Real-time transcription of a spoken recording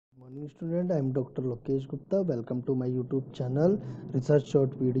Morning student, I am Dr. Lokesh Gupta. Welcome to my YouTube channel Research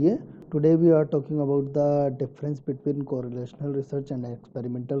Short Video. Today we are talking about the difference between correlational research and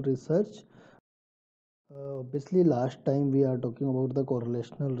experimental research. Obviously last time we are talking about the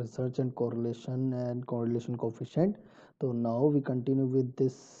correlational research and correlation coefficient. So now we continue with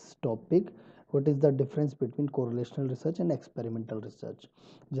this topic. What is the difference between correlational research and experimental research?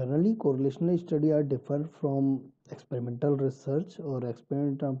 Generally, correlational study are different from experimental research or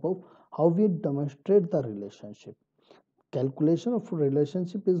experimental of how we demonstrate the relationship. Calculation of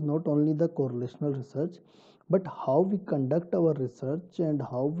relationship is not only the correlational research, but how we conduct our research and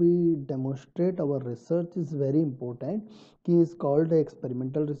how we demonstrate our research is very important. It is called the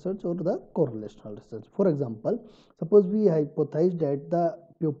experimental research or the correlational research. For example, suppose we hypothesize that the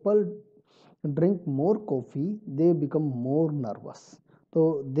people drink more coffee, they become more nervous.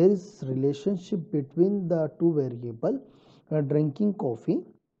 So there is relationship between the two variable, drinking coffee,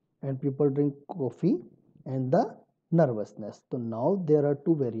 and people drink coffee and the nervousness. So now there are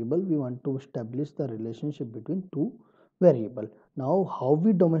two variable, we want to establish the relationship between two variable. Now how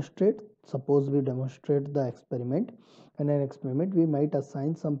we demonstrate? Suppose we demonstrate the experiment. In an experiment we might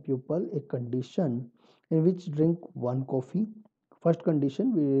assign some people a condition in which drink one coffee. First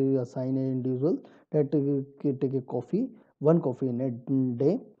condition, we assign an individual that take a coffee, one coffee in a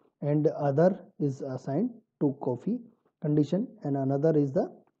day, and other is assigned two coffee condition, and another is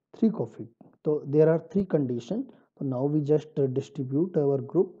the three coffee. So there are three conditions. So now we just distribute our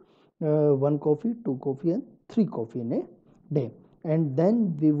group, one coffee, two coffee, and three coffee in a day, and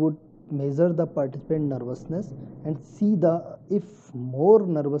then we would measure the participant nervousness and see the if more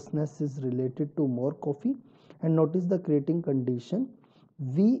nervousness is related to more coffee. And notice the creating condition,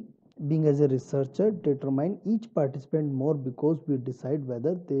 we being as a researcher determine each participant more because we decide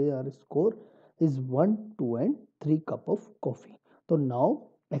whether their score is 1, 2 and 3 cup of coffee. So now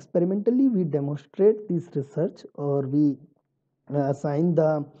experimentally we demonstrate this research, or we assign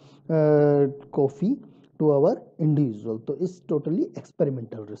the coffee to our individual. So it's totally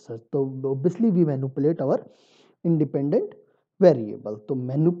experimental research. So obviously we manipulate our independent variable. So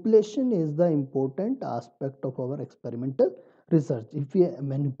manipulation is the important aspect of our experimental research. If we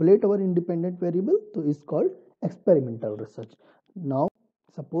manipulate our independent variable, so it's called experimental research. Now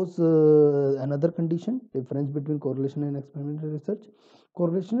suppose another condition, difference between correlation and experimental research.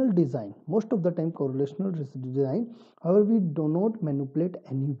 Correlational design, most of the time correlational design, however we do not manipulate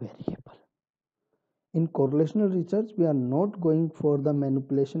any variable. In correlational research we are not going for the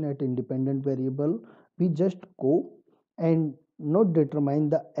manipulation at independent variable, we just go and not determine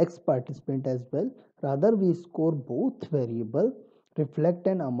the x participant as well, rather we score both variable, reflect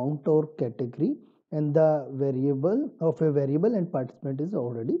an amount or category, and the variable of a variable and participant is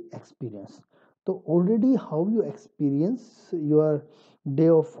already experienced. So already how you experience your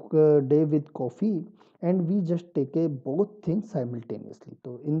day with coffee, and we just take a both things simultaneously.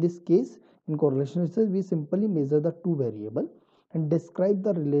 So in this case, in correlation research we simply measure the two variable and describe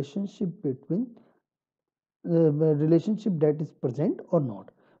the relationship between relationship that is present or not.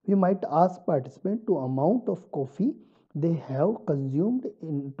 We might ask participant to amount of coffee they have consumed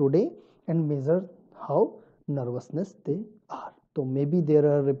in today and measure how nervousness they are. So maybe there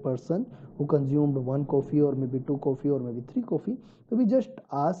are a person who consumed one coffee or maybe two coffee or maybe three coffee. So we just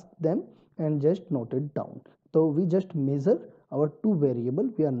ask them and just note it down. So we just measure our two variable,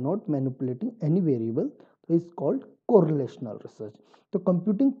 we are not manipulating any variable. So it's called correlational research. So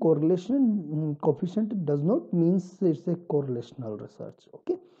computing correlation coefficient does not means it's a correlational research.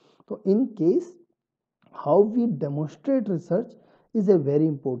 Okay, so in case how we demonstrate research is a very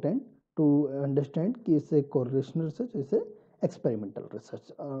important to understand. Is a correlational research, is a experimental research,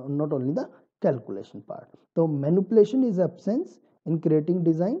 not only the calculation part. So manipulation is absence in creating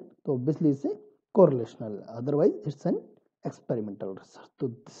design, so obviously it's a correlational, otherwise it's an experimental research.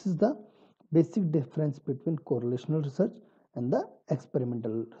 So this is the basic difference between correlational research and the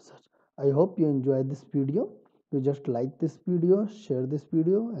experimental research. I hope you enjoy this video. You just like this video, share this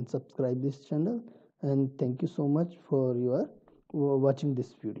video and subscribe this channel, and thank you so much for your watching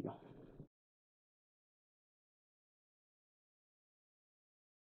this video.